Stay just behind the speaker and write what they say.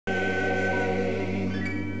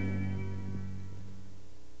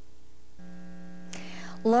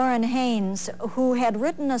Loren Haynes, who had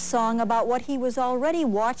written a song about what he was already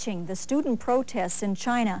watching, the student protests in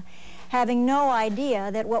China, having no idea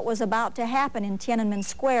that what was about to happen in Tiananmen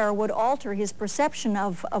Square would alter his perception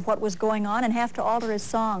of what was going on and have to alter his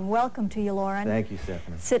song. Welcome to you, Loren. Thank you,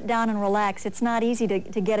 Stephanie. Sit down and relax. It's not easy to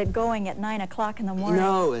get it going at 9 o'clock in the morning.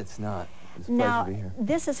 No, it's not. It's a pleasure to be here.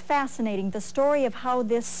 This is fascinating, the story of how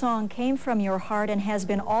this song came from your heart and has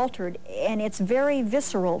been altered, and it's very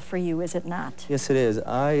visceral for you, is it not? Yes, it is.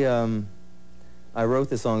 I wrote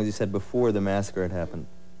this song, as you said, before the massacre had happened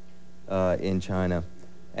in China.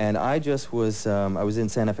 And I just was, I was in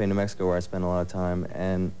Santa Fe, New Mexico, where I spent a lot of time,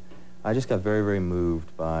 and I just got very, very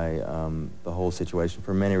moved by the whole situation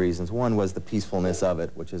for many reasons. One was the peacefulness of it,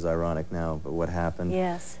 which is ironic now, but what happened.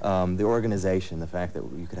 Yes. The organization, the fact that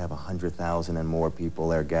you could have 100,000 and more people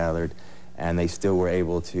there gathered, and they still were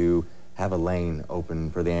able to have a lane open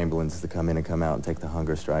for the ambulances to come in and come out and take the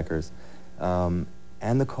hunger strikers. And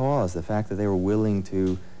the cause, the fact that they were willing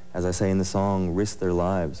to, as I say in the song, risk their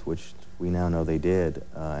lives, which we now know they did,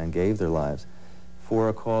 and gave their lives, for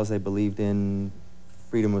a cause they believed in,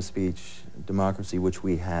 freedom of speech, democracy, which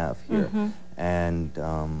we have here, and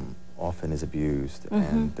often is abused.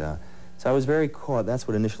 And so I was very caught. That's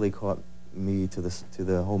what initially caught me to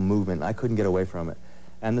the whole movement. I couldn't get away from it.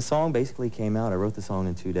 And the song basically came out. I wrote the song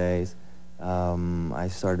in 2 days. I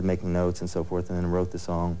started making notes and so forth, and then wrote the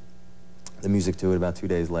song, the music to it, about 2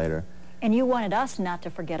 days later. And you wanted us not to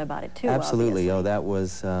forget about it, too, Absolutely. obviously. Oh,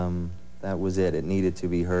 that was it. It needed to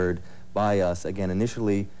be heard by us. Again,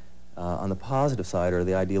 initially, on the positive side, or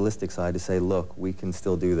the idealistic side, to say, look, we can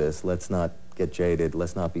still do this. Let's not get jaded.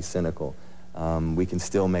 Let's not be cynical. We can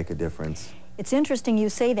still make a difference. It's interesting you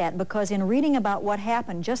say that, because in reading about what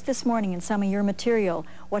happened just this morning in some of your material,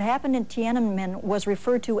 what happened in Tiananmen was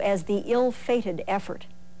referred to as the ill-fated effort.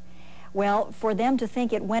 Well, for them to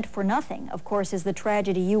think it went for nothing, of course, is the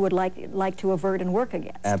tragedy you would like to avert and work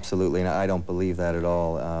against. Absolutely, and I don't believe that at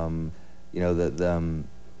all. You know, the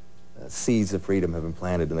seeds of freedom have been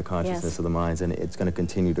planted in the consciousness of the minds, and it's going to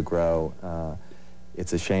continue to grow.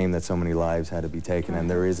 It's a shame that so many lives had to be taken, and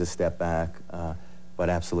there is a step back, but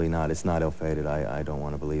absolutely not. It's not ill-fated. I don't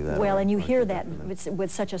want to believe that. Well, and you hear that with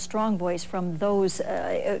such a strong voice from those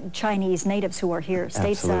Chinese natives who are here stateside.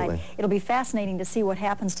 Absolutely. It'll be fascinating to see what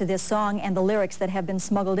happens to this song and the lyrics that have been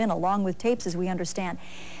smuggled in, along with tapes, as we understand.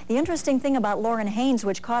 The interesting thing about Loren Haynes,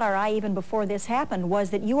 which caught our eye even before this happened, was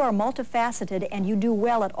that you are multifaceted and you do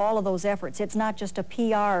well at all of those efforts. It's not just a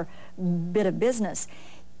PR bit of business.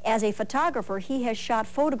 As a photographer, he has shot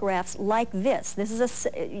photographs like this. This is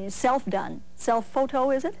a self-done. Self-photo,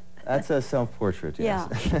 is it? That's a self-portrait, yes.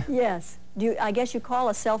 Yeah, yes. I guess you call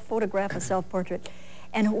a self-photograph a self-portrait.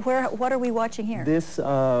 And what are we watching here? This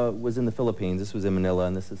was in the Philippines. This was in Manila,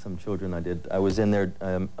 and this is some children I did. I was in there,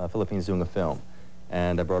 Philippines, doing a film.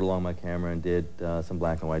 And I brought along my camera and did some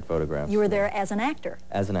black and white photographs. You were there as an actor?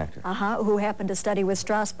 As an actor. Who happened to study with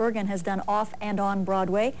Strasberg and has done off and on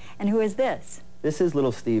Broadway. And who is this? This is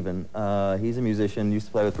little Steven. He's a musician, used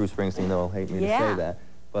to play with Bruce Springsteen. They'll hate me to say that.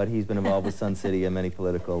 But he's been involved with Sun City and many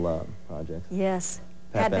political projects. Yes.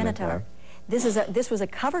 Pat Benatar. This was a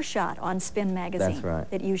cover shot on Spin magazine. That's right.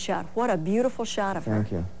 That you shot. What a beautiful shot of her.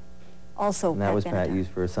 Thank you. Also, and that was Pat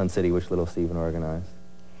used for Sun City, which little Steven organized.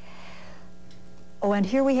 Oh, and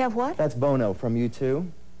here we have what? That's Bono from U2.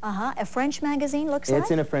 A French magazine, looks like?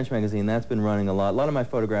 It's in a French magazine. That's been running a lot. A lot of my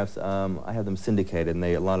photographs, I have them syndicated, and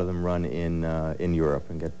a lot of them run in Europe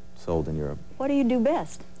and get sold in Europe. What do you do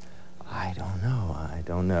best? I don't know. I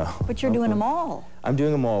don't know. But you're doing them all. I'm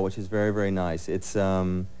doing them all, which is very, very nice. It's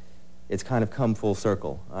kind of come full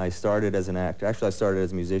circle. I started as an actor. Actually, I started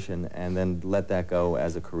as a musician and then let that go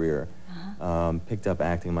as a career. Picked up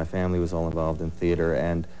acting. My family was all involved in theater,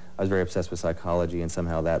 and I was very obsessed with psychology, and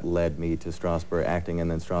somehow that led me to Strasberg, acting,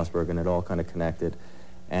 and then Strasberg, and it all kind of connected.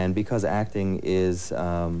 And because acting is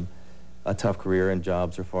a tough career and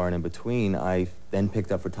jobs are far and in between, I then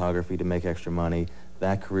picked up photography to make extra money.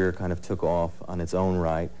 That career kind of took off on its own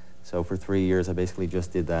right. So for 3 years, I basically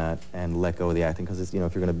just did that and let go of the acting, because, you know,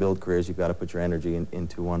 if you're going to build careers, you've got to put your energy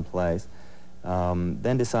into one place.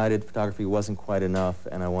 Then decided photography wasn't quite enough,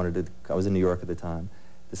 and I was in New York at the time.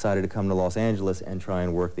 Decided to come to Los Angeles and try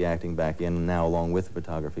and work the acting back in, now along with the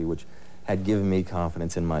photography, which had given me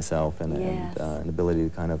confidence in myself and an ability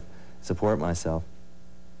to kind of support myself.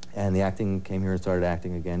 And the acting came here and started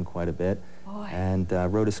acting again quite a bit. And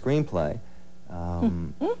wrote a screenplay,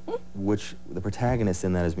 which the protagonist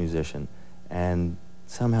in that is a musician. And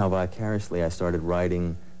somehow vicariously I started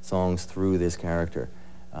writing songs through this character.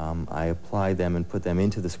 I applied them and put them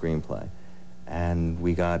into the screenplay. And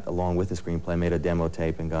we got, along with the screenplay, made a demo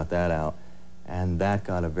tape and got that out. And that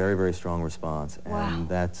got a very, very strong response. Wow. And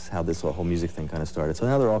that's how this whole music thing kind of started. So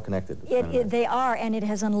now they're all connected. It's kinda nice. They are, and it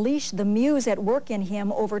has unleashed the muse at work in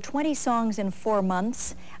him. Over 20 songs in 4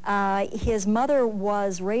 months. His mother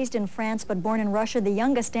was raised in France but born in Russia, the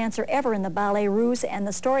youngest dancer ever in the Ballet Russe, and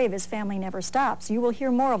the story of his family never stops. You will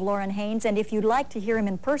hear more of Loren Haynes, and if you'd like to hear him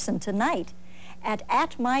in person tonight,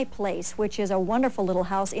 at My Place, which is a wonderful little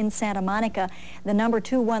house in Santa Monica. The number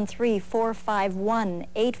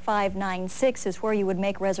 213-451-8596 is where you would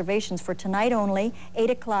make reservations for tonight only, 8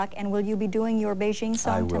 o'clock. And will you be doing your Beijing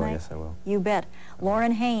song tonight? I will, yes, I will. You bet.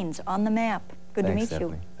 Loren Haynes, On the Map. Good to meet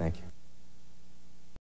you. Thank you.